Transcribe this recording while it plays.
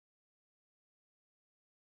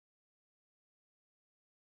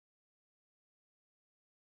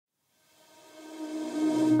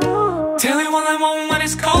Tell you what I want when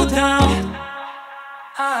it's cold down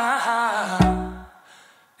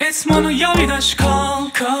いつもの呼び出しコ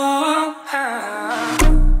ンコン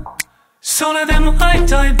それでも会い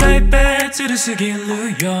たい baby ずるすぎる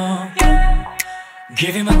よ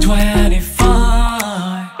Give you my 25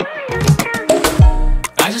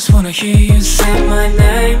 I just wanna hear you say my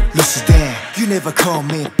name Listen damn, you never call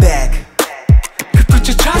me back Put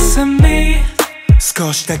your trust in me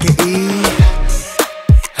少しだけいい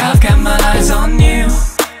I've got my eyes on you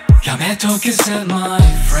やめとけ said my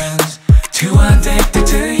friends Too addicted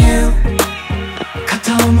to you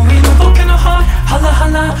片思いの僕の heart ハラハ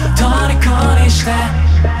ラ虜にして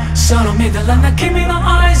その見だらな君の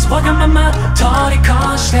eyes わがまま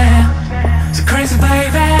虜して So crazy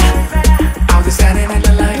baby I'll be standing in the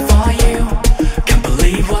light for you Can't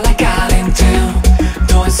believe what I got into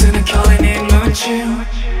ド S の距離に夢中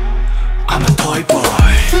I'm a toy boy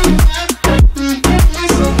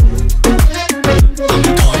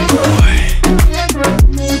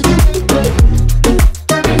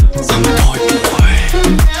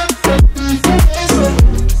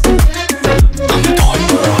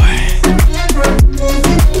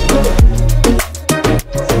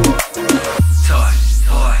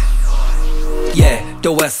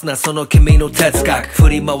ド S なその君の哲学振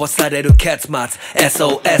り回される結末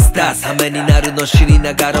SOS 出す羽目になるの知り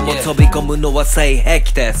ながらも飛び込むのは性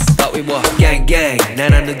癖です But we walk gang gang な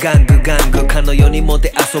らぬガングガングかの世にも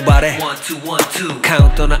で遊ばれカウ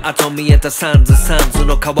ントの後見えたサンズ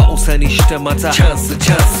の川を背にしてまたチャンス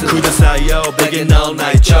くださいよ Begging all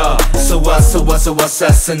night そわそわそわ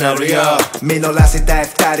さシナリオ実らせたい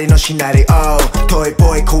二人のシナリオトイ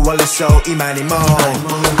ボーイ壊れそう今にも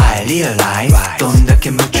I realize どんだけ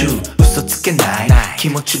夢中嘘つけない気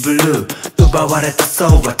持ちブルー奪われたソウ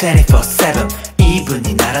は 24/7 イーブン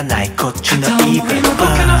にならないこっちのイーブン僕の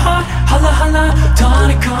heart ハラハラ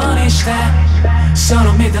虜にしてそ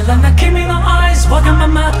の見だらな君の eyes わがま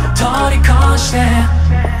ま虜して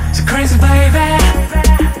So crazy baby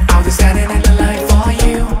I'll be standing in the light for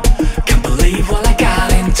you Can't believe what I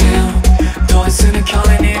got into ド S の距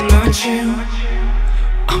離に夢中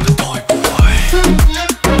I'm the toy boy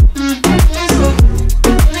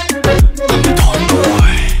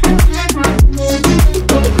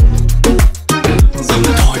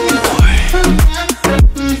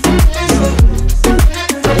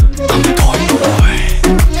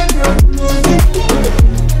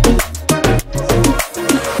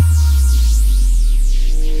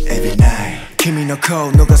君の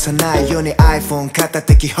声逃さないように iPhone 片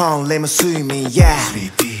手基本レム睡眠 Yeah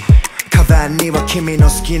カバンには君の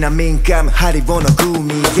好きなミンガムハリボーのグ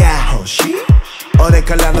ミ Yeah 欲しい俺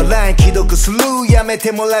からの LINE 既読スルーやめ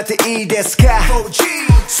てもらっていいですか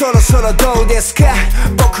そろそろどうですか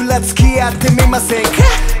僕ら付き合ってみませんか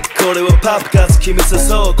これはパプカツ君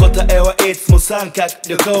誘う答えはいつも三角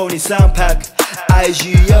旅行に3泊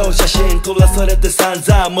IG 用写真撮らされて散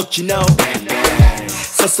々持ちの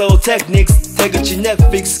誘うテクニックス手口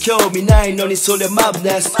Netflix 興味ないのにそれマブ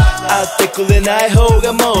ネス会ってくれない方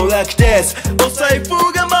がもう楽ですお財布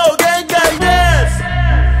がもう限界です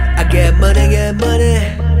I get money get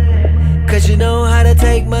money Cause you know how to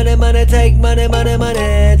take money money take money money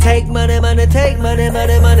money Take money money take money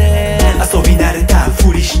money money 遊び慣れた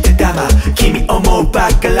ふりしてたま君思うば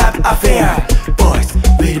っかラブアフェア Boys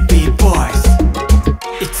will be boys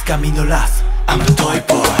いつか実らす